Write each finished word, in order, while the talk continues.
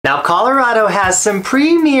Now, Colorado has some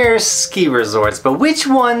premier ski resorts, but which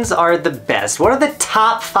ones are the best? What are the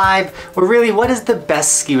top 5, or really, what is the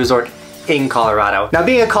best ski resort in Colorado? Now,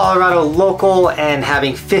 being a Colorado local and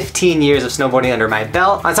having 15 years of snowboarding under my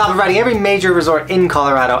belt, on top of riding every major resort in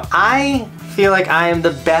Colorado, I feel like I am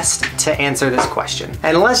the best to answer this question.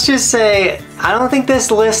 And let's just say, I don't think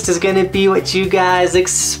this list is gonna be what you guys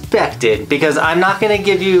expected, because I'm not gonna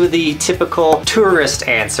give you the typical tourist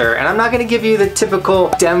answer, and I'm not gonna give you the typical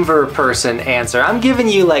Denver person answer. I'm giving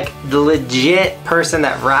you like the legit person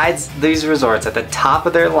that rides these resorts at the top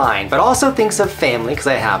of their line, but also thinks of family, because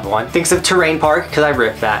I have one, thinks of terrain park, because I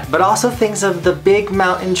rip that, but also thinks of the big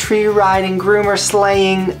mountain tree riding, groomer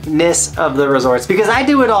slayingness of the resorts, because I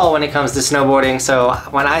do it all when it comes to snowboarding. So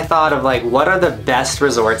when I thought of like, what are the best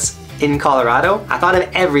resorts in Colorado, I thought of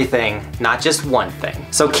everything, not just one thing.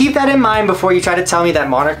 So keep that in mind before you try to tell me that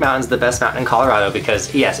Monarch Mountain's the best mountain in Colorado,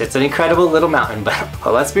 because yes, it's an incredible little mountain,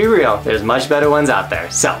 but let's be real, there's much better ones out there.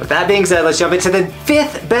 So with that being said, let's jump into the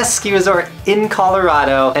 5th best ski resort in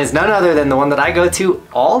Colorado, and it's none other than the one that I go to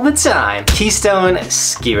all the time, Keystone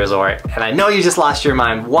Ski Resort. And I know you just lost your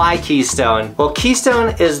mind. Why Keystone? Well,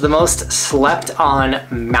 Keystone is the most slept on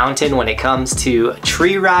mountain when it comes to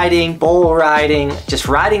tree riding, bull riding, just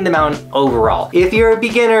riding the mountain overall. If you're a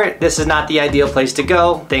beginner, this is not the ideal place to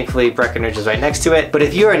go. Thankfully, Breckenridge is right next to it. But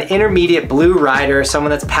if you're an intermediate blue rider, someone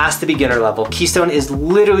that's past the beginner level, Keystone is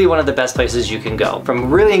literally one of the best places you can go. From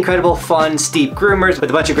really incredible, fun, steep groomers with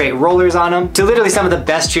a bunch of great rollers on them, to literally some of the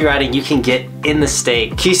best tree riding you can get in the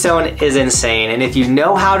state. Keystone is insane, and if you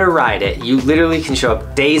know how to ride it, you literally can show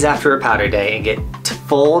up days after a powder day and get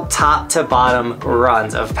full top to bottom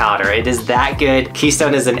runs of powder. It is that good.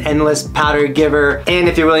 Keystone is an endless powder giver, and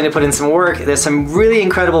if you're willing to put in some work, there's some really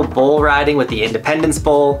incredible bull riding with the Independence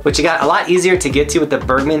Bowl, which you got a lot easier to get to with the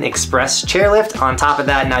Bergman Express chairlift. On top of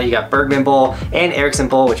that, now you got Bergman Bowl and Erickson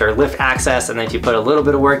Bowl, which are lift access, and then if you put a little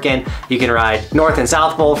bit of work in, you can ride North and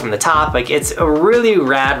South Bowl from the top. Like, it's a really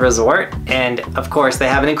rad resort, and of course, they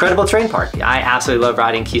have an incredible terrain park. I absolutely love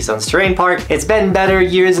riding Keystone's terrain park. It's been better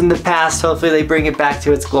years in the past. Hopefully they bring it back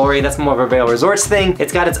to its glory. That's more of a Vail Resorts thing.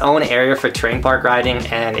 It's got its own area for terrain park riding,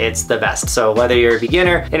 and it's the best. So whether you're a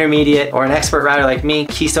beginner, intermediate, or an expert rider like me,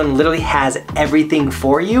 Keystone literally has everything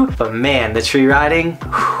for you. But man, the tree riding,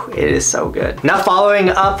 whew, it is so good. Now, following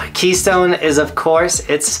up Keystone is, of course,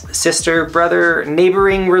 its sister, brother,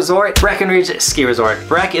 neighboring resort, Breckenridge Ski Resort.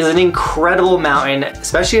 Breck is an incredible mountain,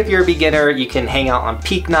 especially if you're a beginner. You can hang out on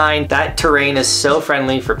Peak 9. That terrain is so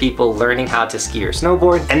friendly for people learning how to ski or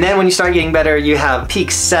snowboard. And then when you start getting better, you have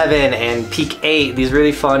Peak 7 and Peak 8, these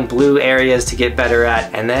really fun blue areas to get better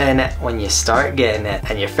at. And then when you start getting it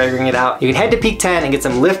and you're figuring it out, you can head to Peak 10 and get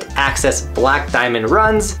some lift access black diamond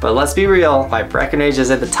runs. But let's be real, why Breckenridge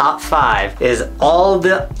is at the top 5 is all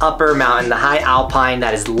the upper mountain, the high alpine,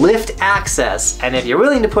 that is lift access. And if you're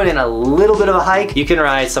willing to put in a little bit of a hike, you can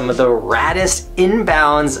ride some of the raddest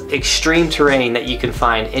inbounds extreme terrain that you can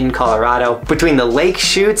find in Colorado. Between the lake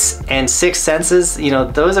chutes and Six Senses, you know,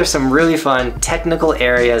 those are some really fun technical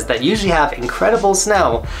areas that usually have incredible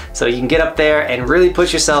snow. So you can get up there and really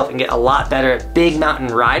push yourself and get a lot better at big mountain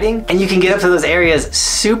riding. And you can get up to those areas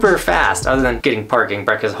super fast, other than getting parking.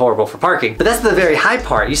 Breck is horrible for parking. But that's the very high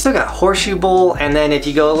part. You still got Horseshoe Bowl, and then if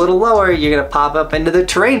you go a little lower, you're gonna pop up into the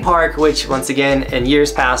terrain park, which once again, in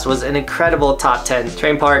years past, was an incredible top 10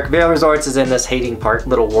 terrain park. Vail Resorts is in this hating park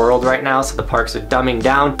little world right now, so the parks are dumbing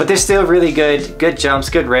down, but they're still really good. Good jumps,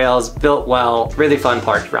 good rails, built well, really fun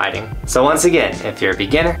park riding. So once again, if you're a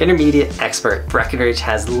beginner, intermediate, expert, Breckenridge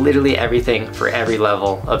has literally everything for every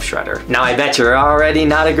level of shredder. Now, I bet you're already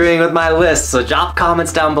not agreeing with my list, so drop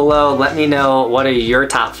comments down below. Let me know, what are your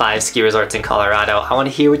top 5 ski resorts in Colorado? I want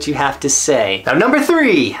to hear what you have to say. Now, number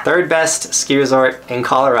 3, third best ski resort in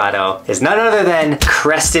Colorado is none other than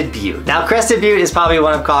Crested Butte. Now, Crested Butte is probably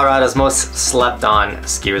one of Colorado's most slept on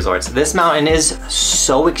ski resorts. This mountain is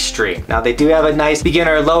so extreme. Now, they do have a nice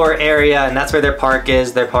beginner lower area, and that's where their park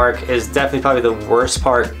is. Their park is definitely probably the worst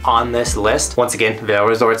part on this list. Once again, Vail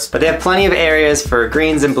Resorts. But they have plenty of areas for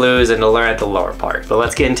greens and blues and to learn at the lower part. But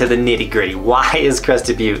let's get into the nitty gritty. Why is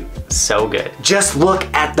Crested Butte so good? Just look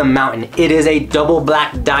at the mountain. It is a double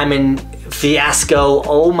black diamond fiasco.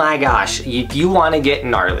 Oh my gosh, you want to get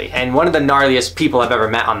gnarly. And one of the gnarliest people I've ever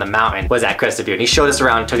met on the mountain was at Crested Butte, and he showed us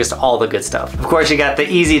around, took us to all the good stuff. Of course, you got the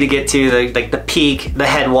easy to get to, the peak, the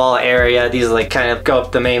head wall area. These are like kind of go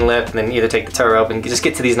up the main lift and then either take the tow rope and just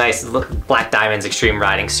get to these nice black diamonds extreme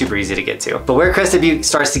riding, super easy to get to. But where Crested Butte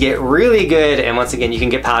starts to get really good, and once again you can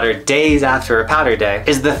get powdered days after a powder day,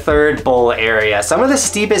 is the third bowl area. Some of the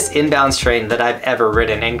steepest inbounds terrain that I've ever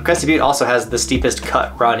ridden, and Crested Butte also has the steepest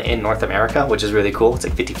cut run in North America. America, which is really cool. It's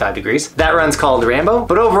like 55 degrees. That run's called Rambo.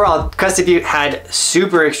 But overall, Crested Butte had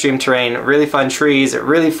super extreme terrain, really fun trees,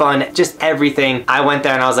 really fun, just everything. I went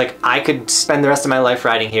there and I was like, I could spend the rest of my life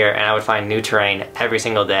riding here and I would find new terrain every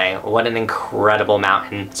single day. What an incredible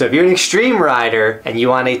mountain. So if you're an extreme rider and you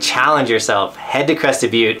want to challenge yourself, head to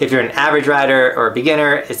Crested Butte. If you're an average rider or a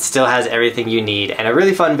beginner, it still has everything you need and a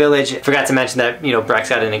really fun village. Forgot to mention that, you know, Breck's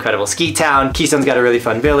got an incredible ski town. Keystone's got a really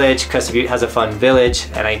fun village. Crested Butte has a fun village,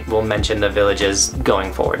 and I will mention the villages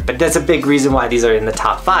going forward. But that's a big reason why these are in the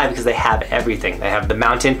top 5, because they have everything. They have the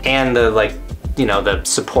mountain and the, like, you know, the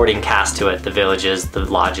supporting cast to it, the villages, the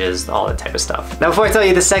lodges, all that type of stuff. Now, before I tell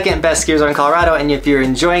you the second best ski resort in Colorado, and if you're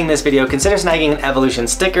enjoying this video, consider snagging an Evolution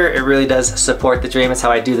sticker. It really does support the dream. It's how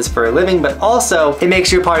I do this for a living, but also it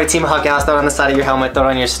makes you a part of Team Buckhouse. Throw it on the side of your helmet, throw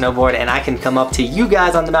it on your snowboard, and I can come up to you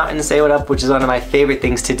guys on the mountain and say what up, which is one of my favorite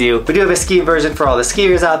things to do. We do have a ski version for all the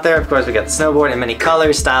skiers out there. Of course, we got the snowboard in many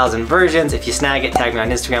colors, styles, and versions. If you snag it, tag me on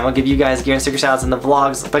Instagram. I'll give you guys gear and sticker shout outs in the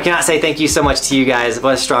vlogs. But I cannot say thank you so much to you guys.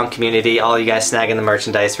 What a strong community. All you guys snagging the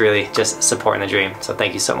merchandise, really just supporting the dream. So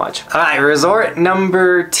thank you so much. All right, resort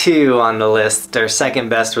number 2 on the list, our second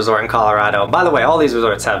best resort in Colorado. By the way, all these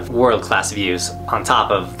resorts have world-class views on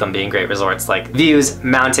top of them being great resorts, like views,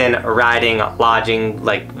 mountain, riding, lodging,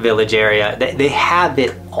 like village area. They have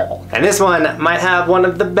it all. And this one might have one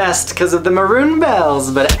of the best because of the maroon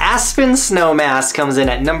bells, but Aspen Snowmass comes in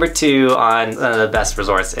at number 2 on the best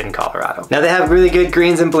resorts in Colorado. Now they have really good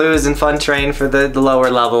greens and blues and fun terrain for the lower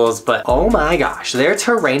levels, but oh my gosh, their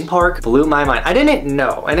terrain park blew my mind. I didn't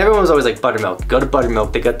know, and everyone was always like, Buttermilk, go to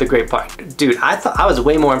Buttermilk, they got the great park. Dude, I thought I was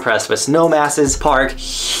way more impressed with Snowmass's park.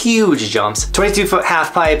 Huge jumps, 22-foot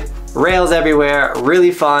half pipe, rails everywhere,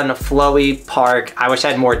 really fun, flowy park. I wish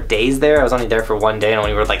I had more days there. I was only there for 1 day and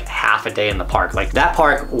only were like half a day in the park. Like, that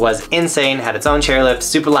park was insane, had its own chairlift,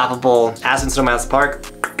 super lappable. Aspen Snowmass Park.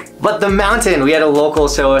 But the mountain, we had a local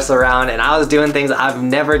show us around and I was doing things I've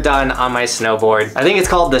never done on my snowboard. I think it's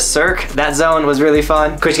called the Cirque. That zone was really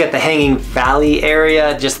fun. Of course, you got the Hanging Valley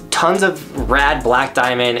area, just tons of rad black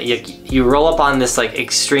diamond. You roll up on this like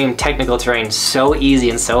extreme technical terrain so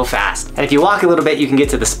easy and so fast. And if you walk a little bit, you can get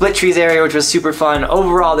to the Split Trees area, which was super fun.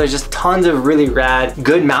 Overall, there's just tons of really rad,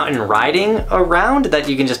 good mountain riding around that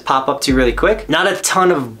you can just pop up to really quick. Not a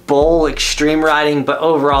ton of bowl extreme riding, but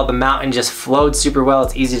overall the mountain just flowed super well.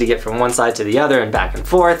 It's easy to get from one side to the other and back and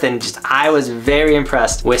forth, and just I was very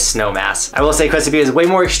impressed with Snowmass. I will say Crested Butte is way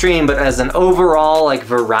more extreme, but as an overall like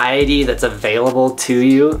variety that's available to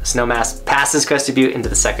you, Snowmass passes Crested Butte into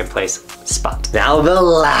the second place spot. Now the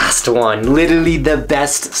last one, literally the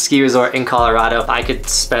best ski resort in Colorado. If I could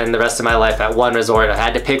spend the rest of my life at one resort, I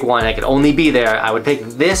had to pick one, I could only be there, I would pick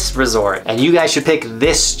this resort. And you guys should pick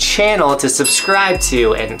this channel to subscribe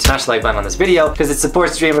to and smash the like button on this video because it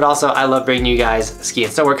supports the dream, but also I love bringing you guys ski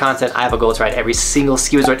and snowboard content. I have a goal to ride every single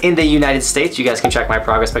ski resort in the United States. You guys can track my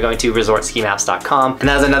progress by going to resortskimaps.com. And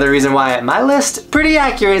that's another reason why my list, pretty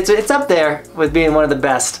accurate. It's up there with being one of the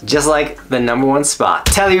best, just like the #1 spot.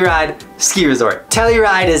 Telluride Ski Resort.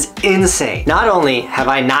 Telluride is insane. Not only have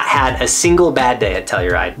I not had a single bad day at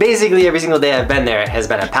Telluride, basically every single day I've been there has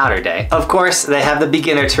been a powder day. Of course, they have the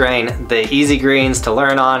beginner terrain, the easy greens to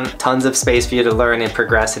learn on, tons of space for you to learn and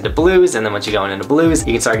progress into blues, and then once you go into blues,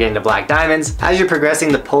 you can start getting to black diamonds. As you're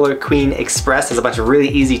progressing, the Polar Queen Express has a bunch of really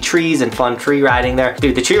easy trees and fun tree riding there.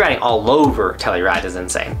 Dude, the tree riding all over Telluride is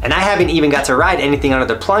insane. And I haven't even got to ride anything under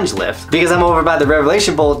the plunge lift because I'm over by the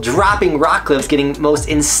Revelation Bowl dropping rock cliffs, getting most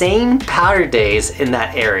insane powder days in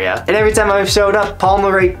that area. And every time I've showed up,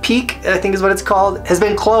 Palmyra Peak, I think is what it's called, has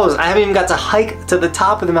been closed. I haven't even got to hike to the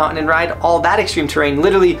top of the mountain and ride all that extreme terrain.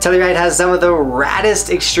 Literally, Telluride has some of the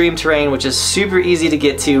raddest extreme terrain, which is super easy to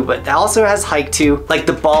get to, but also has hike to. Like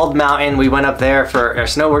the Bald Mountain, we went up there for our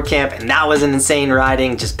snowboard camp, and that was an insane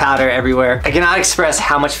riding, just powder everywhere. I cannot express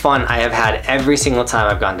how much fun I have had every single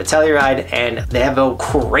time I've gone to Telluride, and they have a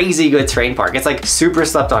crazy good terrain park. It's like super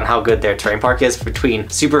slept on how good their terrain park is, between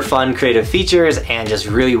super fun, creative features and just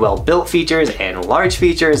really well built features and large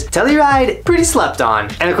features. Telluride, pretty slept on.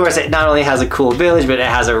 And of course, it not only has a cool village, but it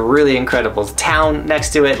has a really incredible town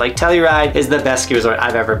next to it. Like, Telluride is the best ski resort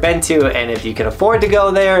I've ever been to, and if you can afford to go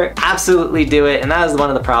there, absolutely do it. And that is one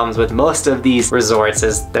of the problems with most of these resorts,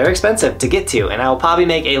 is they're expensive to get to. And I will probably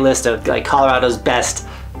make a list of like Colorado's best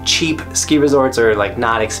cheap ski resorts or like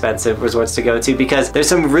not expensive resorts to go to, because there's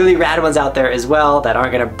some really rad ones out there as well that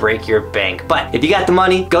aren't gonna break your bank. But if you got the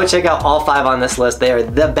money, go check out all 5 on this list. They are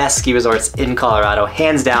the best ski resorts in Colorado,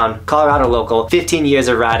 hands down. Colorado local, 15 years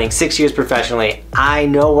of riding, 6 years professionally. I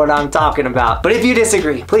know what I'm talking about. But if you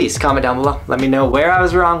disagree, please comment down below. Let me know where I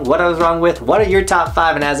was wrong, what I was wrong with, what are your top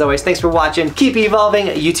 5, and as always, thanks for watching. Keep evolving.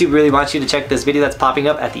 YouTube really wants you to check this video that's popping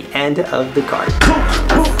up at the end of the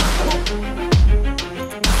card.